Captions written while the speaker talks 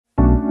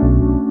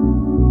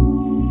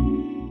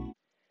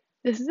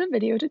This is a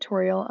video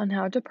tutorial on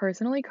how to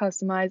personally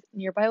customize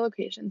nearby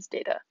locations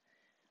data.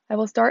 I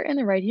will start in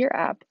the RightHear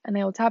app and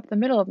I will tap the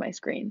middle of my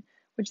screen,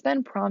 which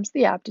then prompts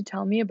the app to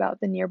tell me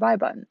about the Nearby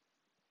button.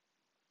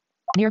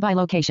 Nearby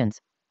locations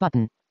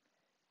button.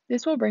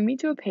 This will bring me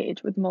to a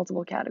page with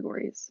multiple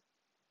categories.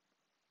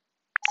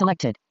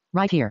 Selected.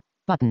 RightHear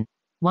button.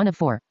 1 of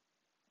 4.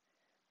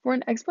 For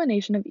an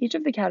explanation of each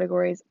of the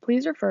categories,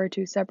 please refer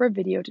to separate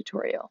video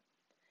tutorial.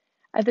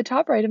 At the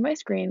top right of my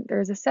screen, there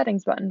is a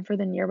Settings button for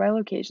the Nearby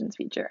Locations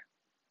feature.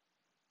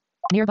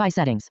 Nearby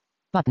settings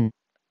button.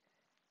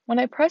 When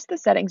I press the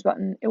Settings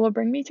button, it will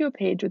bring me to a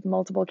page with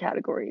multiple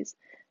categories,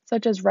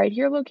 such as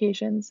RightHear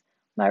locations,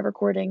 my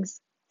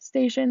recordings,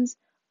 stations,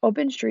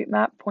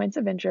 OpenStreetMap points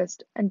of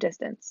interest, and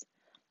distance,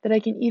 that I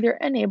can either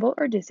enable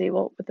or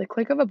disable with the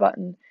click of a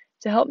button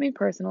to help me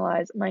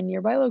personalize my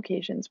nearby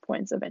locations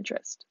points of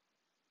interest.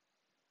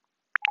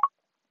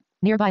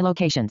 Nearby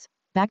locations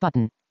back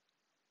button.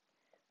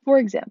 For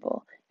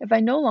example, if I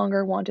no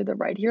longer wanted the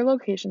RightHear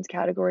locations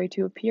category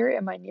to appear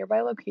in my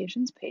nearby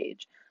locations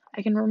page,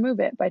 I can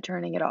remove it by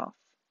turning it off.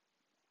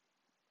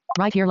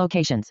 RightHear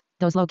locations.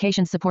 Those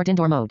locations support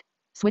indoor mode.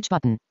 Switch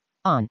button.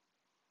 On.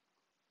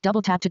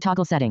 Double tap to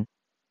toggle setting.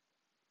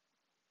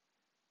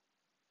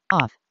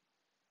 Off.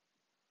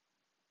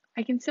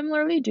 I can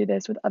similarly do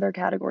this with other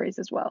categories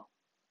as well.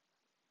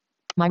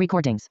 My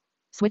recordings.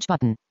 Switch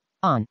button.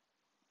 On.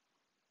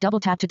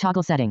 Double tap to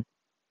toggle setting.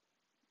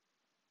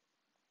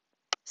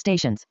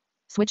 Stations.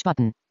 Switch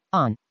button.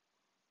 On.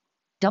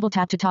 Double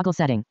tap to toggle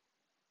setting.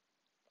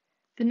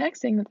 The next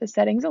thing that the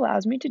settings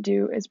allows me to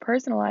do is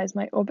personalize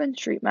my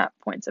OpenStreetMap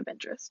points of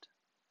interest.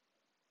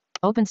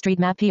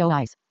 OpenStreetMap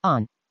POIs.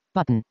 On.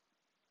 Button.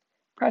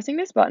 Pressing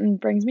this button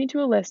brings me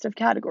to a list of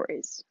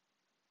categories,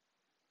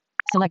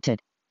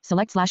 Selected.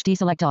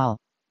 Select/deselect all.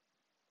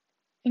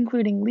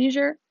 including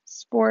leisure,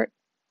 sport,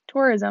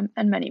 tourism,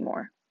 and many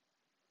more.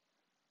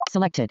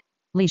 Selected.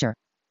 Leisure.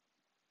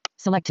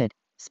 Selected.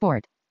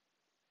 Sport.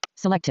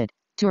 Selected.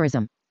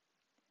 Tourism.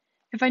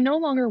 If I no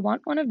longer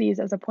want one of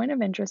these as a point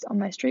of interest on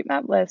my street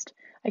map list,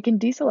 I can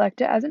deselect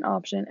it as an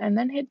option and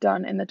then hit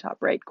Done in the top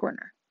right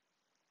corner.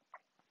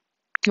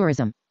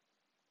 Tourism.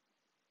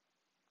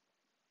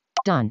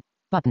 Done.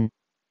 Button.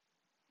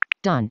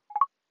 Done.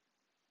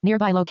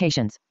 Nearby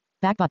locations.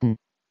 Back button.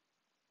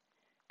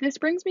 This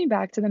brings me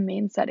back to the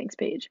main settings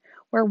page,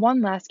 where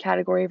one last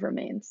category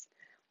remains.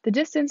 The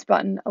Distance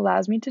button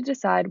allows me to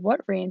decide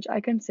what range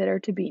I consider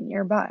to be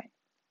nearby.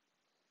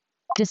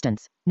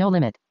 Distance. No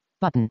limit.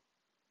 Button.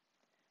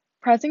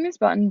 Pressing this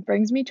button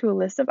brings me to a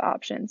list of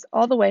options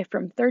all the way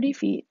from 30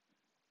 feet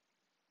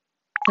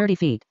 30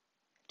 feet.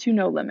 to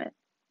no limit.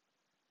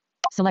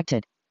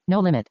 Selected.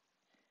 No limit.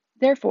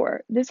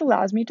 Therefore, this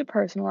allows me to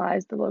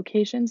personalize the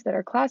locations that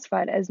are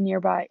classified as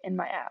nearby in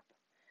my app.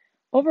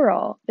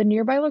 Overall, the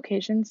Nearby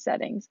Locations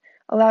settings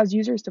allows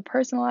users to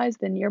personalize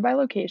the Nearby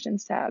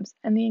Locations tabs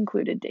and the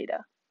included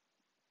data.